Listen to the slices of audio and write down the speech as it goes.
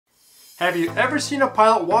Have you ever seen a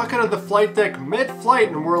pilot walk out of the flight deck mid-flight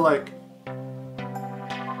and we're like,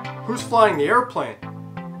 who's flying the airplane?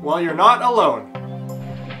 Well, you're not alone.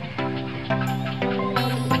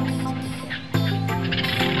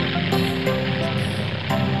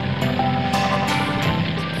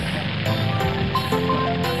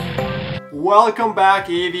 Welcome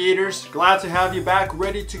back, aviators. Glad to have you back,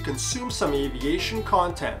 ready to consume some aviation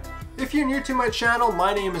content. If you're new to my channel,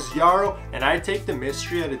 my name is Yaro and I take the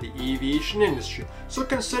mystery out of the aviation industry, so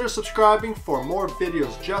consider subscribing for more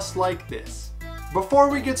videos just like this. Before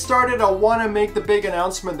we get started, I want to make the big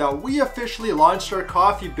announcement that we officially launched our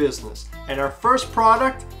coffee business, and our first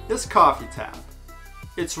product is Coffee Tab.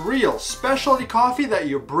 It's real specialty coffee that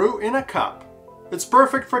you brew in a cup. It's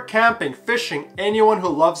perfect for camping, fishing, anyone who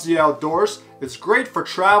loves the outdoors. It's great for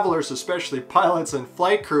travelers, especially pilots and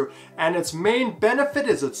flight crew, and its main benefit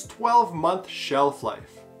is its 12-month shelf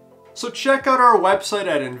life. So check out our website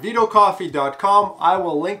at invitocoffee.com. I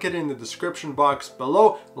will link it in the description box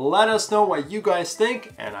below. Let us know what you guys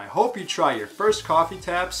think, and I hope you try your first Coffee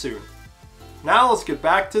Tab soon. Now let's get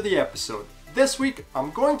back to the episode. This week,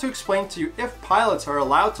 I'm going to explain to you if pilots are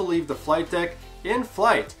allowed to leave the flight deck in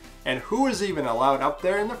flight, and who is even allowed up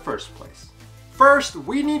there in the first place. First,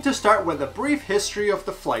 we need to start with a brief history of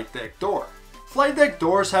the flight deck door. Flight deck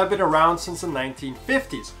doors have been around since the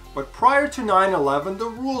 1950s, but prior to 9/11 the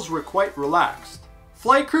rules were quite relaxed.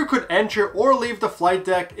 Flight crew could enter or leave the flight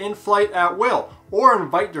deck in flight at will, or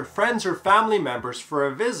invite their friends or family members for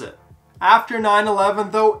a visit. After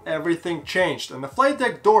 9/11 though, everything changed and the flight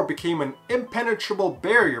deck door became an impenetrable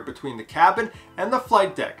barrier between the cabin and the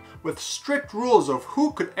flight deck, with strict rules of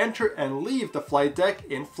who could enter and leave the flight deck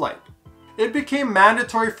in flight. It became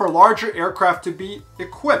mandatory for larger aircraft to be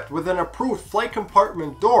equipped with an approved flight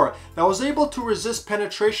compartment door that was able to resist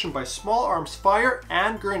penetration by small arms fire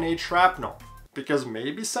and grenade shrapnel. Because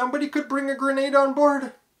maybe somebody could bring a grenade on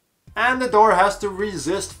board? And the door has to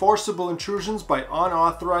resist forcible intrusions by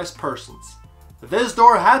unauthorized persons. This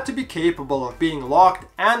door had to be capable of being locked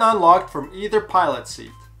and unlocked from either pilot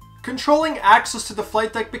seat. Controlling access to the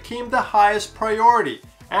flight deck became the highest priority,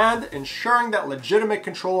 and ensuring that legitimate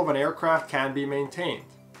control of an aircraft can be maintained.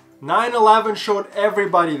 9/11 showed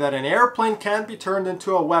everybody that an airplane can be turned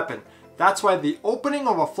into a weapon. That's why the opening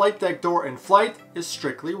of a flight deck door in flight is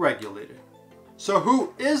strictly regulated. So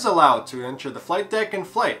who is allowed to enter the flight deck in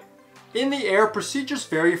flight? In the air, procedures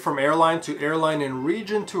vary from airline to airline and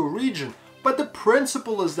region to region, but the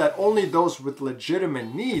principle is that only those with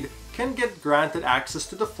legitimate need can get granted access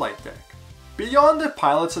to the flight deck. Beyond the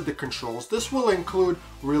pilots at the controls, this will include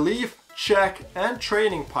relief, check, and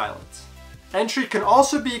training pilots. Entry can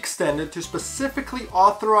also be extended to specifically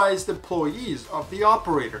authorized employees of the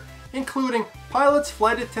operator, including pilots,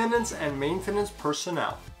 flight attendants, and maintenance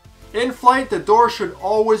personnel. In flight, the door should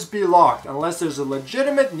always be locked unless there's a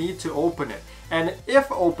legitimate need to open it, and if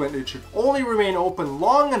opened, it should only remain open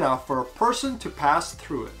long enough for a person to pass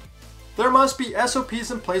through it. There must be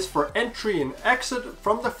SOPs in place for entry and exit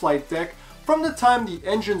from the flight deck from the time the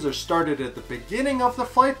engines are started at the beginning of the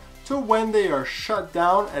flight to when they are shut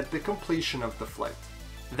down at the completion of the flight.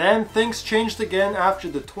 Then things changed again after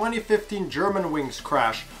the 2015 Germanwings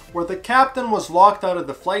crash, where the captain was locked out of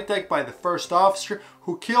the flight deck by the first officer,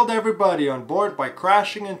 who killed everybody on board by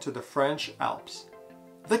crashing into the French Alps.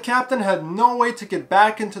 The captain had no way to get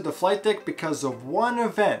back into the flight deck because of one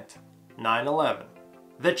event, 9/11.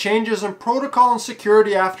 The changes in protocol and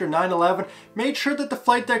security after 9/11 made sure that the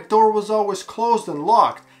flight deck door was always closed and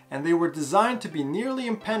locked, and they were designed to be nearly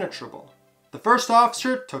impenetrable. The first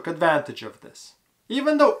officer took advantage of this.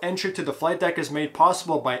 Even though entry to the flight deck is made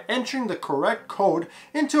possible by entering the correct code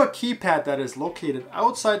into a keypad that is located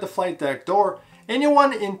outside the flight deck door,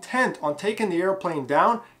 anyone intent on taking the airplane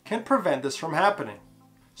down can prevent this from happening.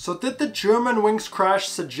 So did the Germanwings crash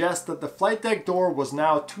suggest that the flight deck door was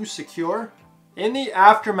now too secure? In the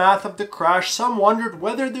aftermath of the crash, some wondered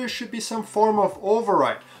whether there should be some form of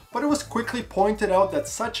override, but it was quickly pointed out that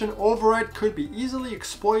such an override could be easily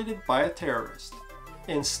exploited by a terrorist.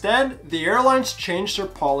 Instead, the airlines changed their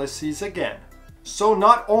policies again. So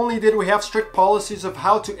not only did we have strict policies of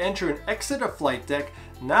how to enter and exit a flight deck,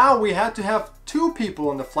 now we had to have 2 people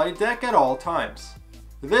on the flight deck at all times.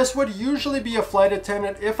 This would usually be a flight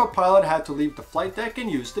attendant if a pilot had to leave the flight deck and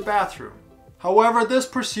use the bathroom. However, this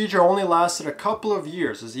procedure only lasted a couple of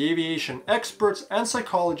years, as the aviation experts and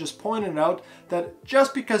psychologists pointed out that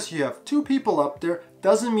just because you have 2 people up there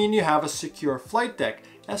doesn't mean you have a secure flight deck,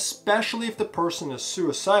 especially if the person is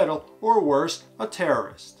suicidal or worse, a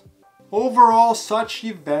terrorist. Overall, such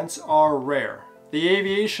events are rare. The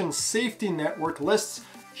Aviation Safety Network lists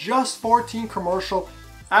just 14 commercial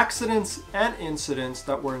accidents, and incidents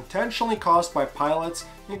that were intentionally caused by pilots,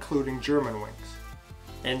 including Germanwings.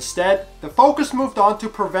 Instead, the focus moved on to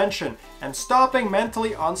prevention and stopping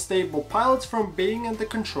mentally unstable pilots from being in the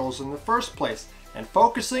controls in the first place, and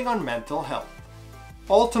focusing on mental health.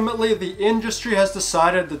 Ultimately, the industry has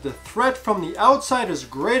decided that the threat from the outside is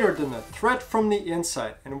greater than the threat from the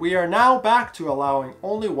inside, and we are now back to allowing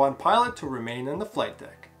only one pilot to remain in the flight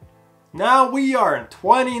deck. Now we are in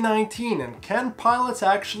 2019, and can pilots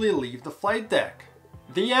actually leave the flight deck?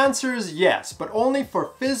 The answer is yes, but only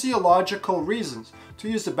for physiological reasons, to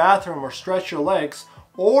use the bathroom or stretch your legs,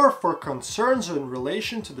 or for concerns in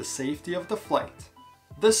relation to the safety of the flight.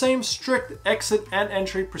 The same strict exit and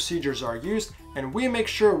entry procedures are used, and we make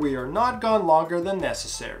sure we are not gone longer than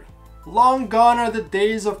necessary. Long gone are the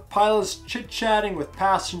days of pilots chit-chatting with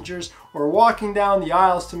passengers or walking down the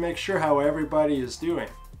aisles to make sure how everybody is doing.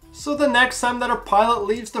 So the next time that a pilot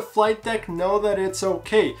leaves the flight deck, know that it's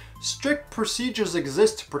okay. Strict procedures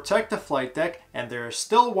exist to protect the flight deck, and there is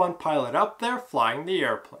still one pilot up there flying the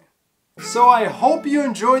airplane. So I hope you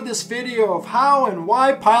enjoyed this video of how and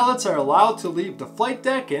why pilots are allowed to leave the flight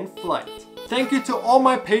deck in flight. Thank you to all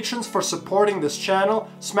my patrons for supporting this channel.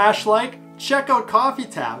 Smash like, check out Coffee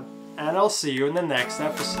Tab, and I'll see you in the next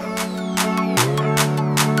episode.